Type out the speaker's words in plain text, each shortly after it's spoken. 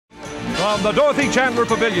From the Dorothy Chandler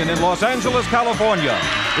Pavilion in Los Angeles, California,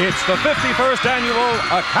 it's the 51st Annual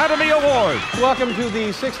Academy Awards. Welcome to the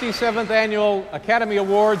 67th Annual Academy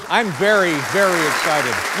Awards. I'm very, very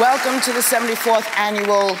excited. Welcome to the 74th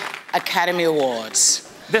Annual Academy Awards.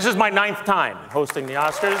 This is my 9th time hosting the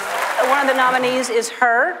Oscars. One of the nominees is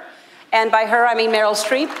her, and by her I mean Meryl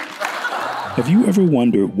Streep. Have you ever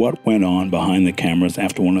wondered what went on behind the cameras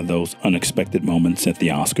after one of those unexpected moments at the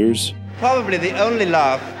Oscars? Probably the only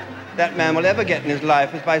laugh that man will ever get in his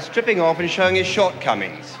life is by stripping off and showing his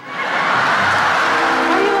shortcomings. Why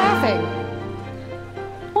are you laughing?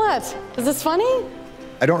 What? Is this funny?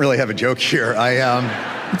 I don't really have a joke here.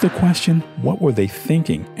 Did the question, what were they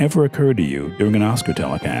thinking, ever occurred to you during an Oscar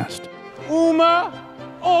telecast? Uma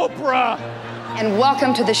Oprah! And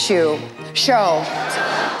welcome to the show.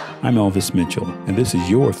 I'm Elvis Mitchell, and this is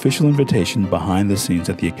your official invitation behind the scenes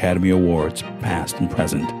at the Academy Awards, past and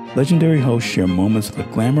present. Legendary hosts share moments of the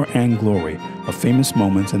glamour and glory of famous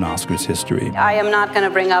moments in Oscars history. I am not going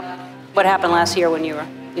to bring up what happened last year when you were,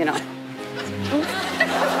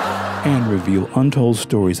 And reveal untold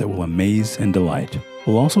stories that will amaze and delight.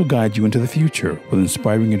 We'll also guide you into the future with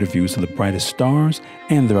inspiring interviews of the brightest stars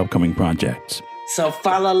and their upcoming projects. So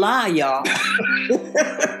fa-la-la, y'all.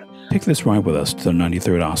 Take this ride with us to the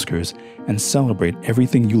 93rd Oscars and celebrate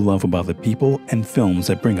everything you love about the people and films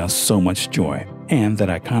that bring us so much joy, and that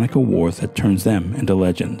iconic award that turns them into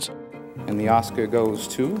legends. And the Oscar goes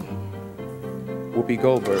to Whoopi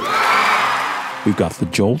Goldberg. We've got the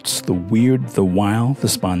jolts, the weird, the wild, the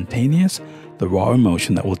spontaneous, the raw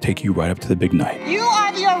emotion that will take you right up to the big night. You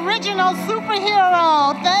are the original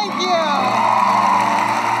superhero. Thank you.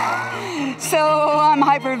 So I'm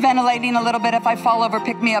hyperventilating a little bit. If I fall over,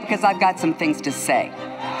 pick me up because I've got some things to say.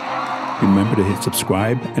 Remember to hit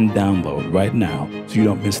subscribe and download right now so you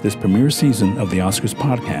don't miss this premiere season of the Oscars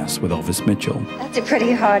podcast with Elvis Mitchell. That's a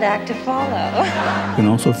pretty hard act to follow. You can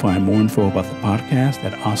also find more info about the podcast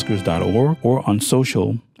at oscars.org or on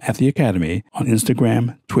social at the Academy on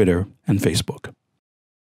Instagram, Twitter, and Facebook.